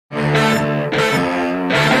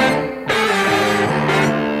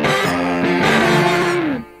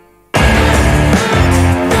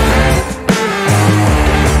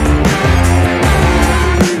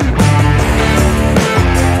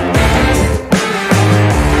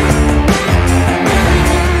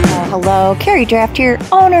Hello, Cari Draft here,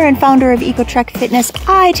 owner and founder of EcoTrek Fitness.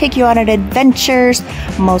 I take you on adventures,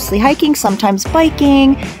 mostly hiking, sometimes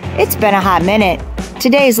biking. It's been a hot minute.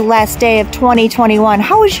 Today is the last day of 2021.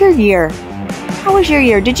 How was your year? How was your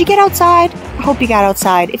year? Did you get outside? I hope you got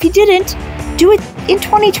outside. If you didn't, do it in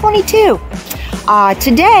 2022.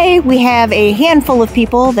 Today we have a handful of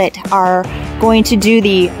people that are going to do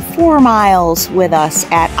the 4 miles with us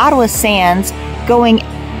at Ottawa Sands, going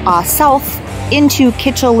south into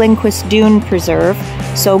Kitchel Lindquist Dune Preserve.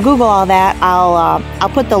 So Google all that. I'll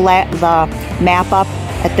put the map up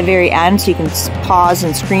at the very end so you can pause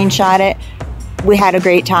and screenshot it. We had a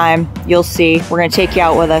great time. You'll see. We're going to take you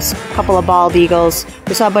out with us. A couple of bald eagles.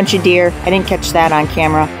 We saw a bunch of deer. I didn't catch that on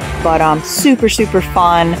camera, but super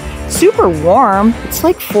fun. Super warm. It's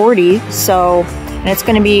like 40. So, and it's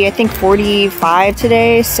going to be, I think, 45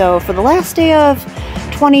 today. So for the last day of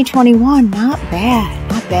 2021, not bad.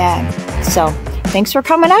 Not bad. So thanks for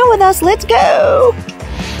coming out with us. Let's go.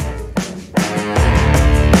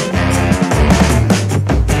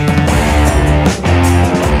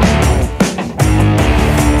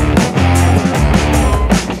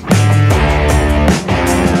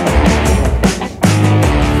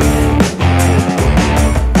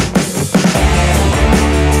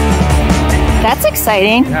 That's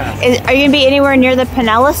exciting. Yes. Are you going to be anywhere near the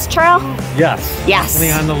Pinellas Trail? Yes. Yes.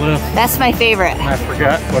 Definitely on the list. That's my favorite. I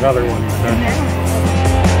forgot what other one you said.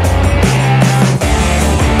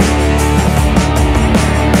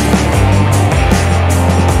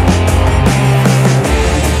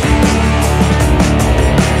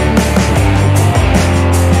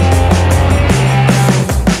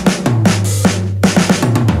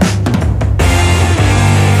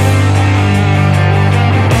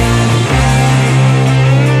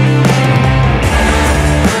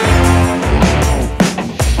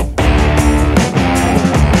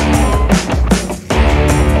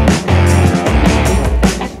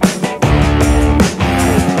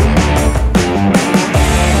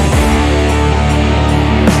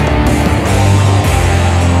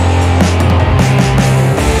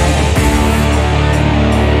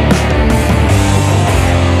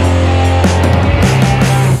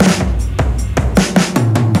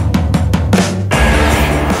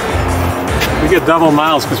 We get double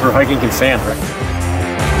miles because we're hiking in sand, right?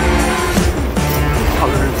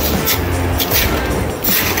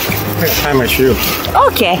 I gotta tie my shoe.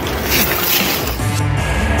 Okay.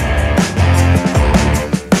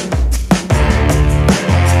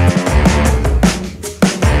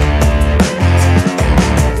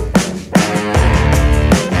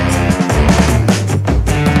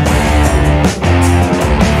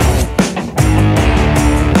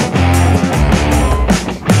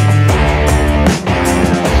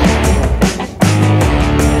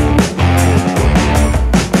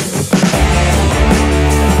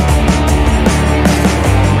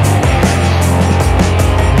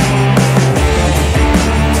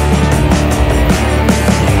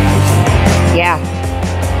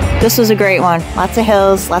 This was a great one. Lots of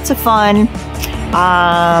hills, lots of fun.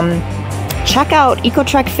 Check out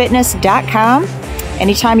ecotrekfitness.com.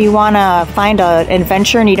 Anytime you want to find an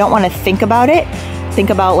adventure and you don't want to think about it, think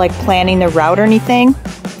about like planning the route or anything,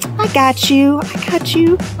 I got you. I got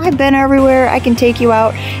you. I've been everywhere. I can take you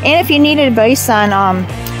out. And if you need advice on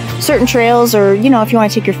certain trails, or you know, if you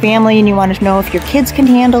want to take your family and you want to know if your kids can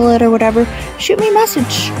handle it or whatever, shoot me a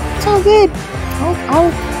message. It's all good.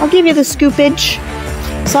 I'll give you the scoopage.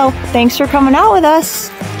 So, thanks for coming out with us.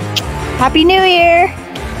 Happy New Year.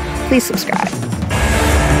 Please subscribe.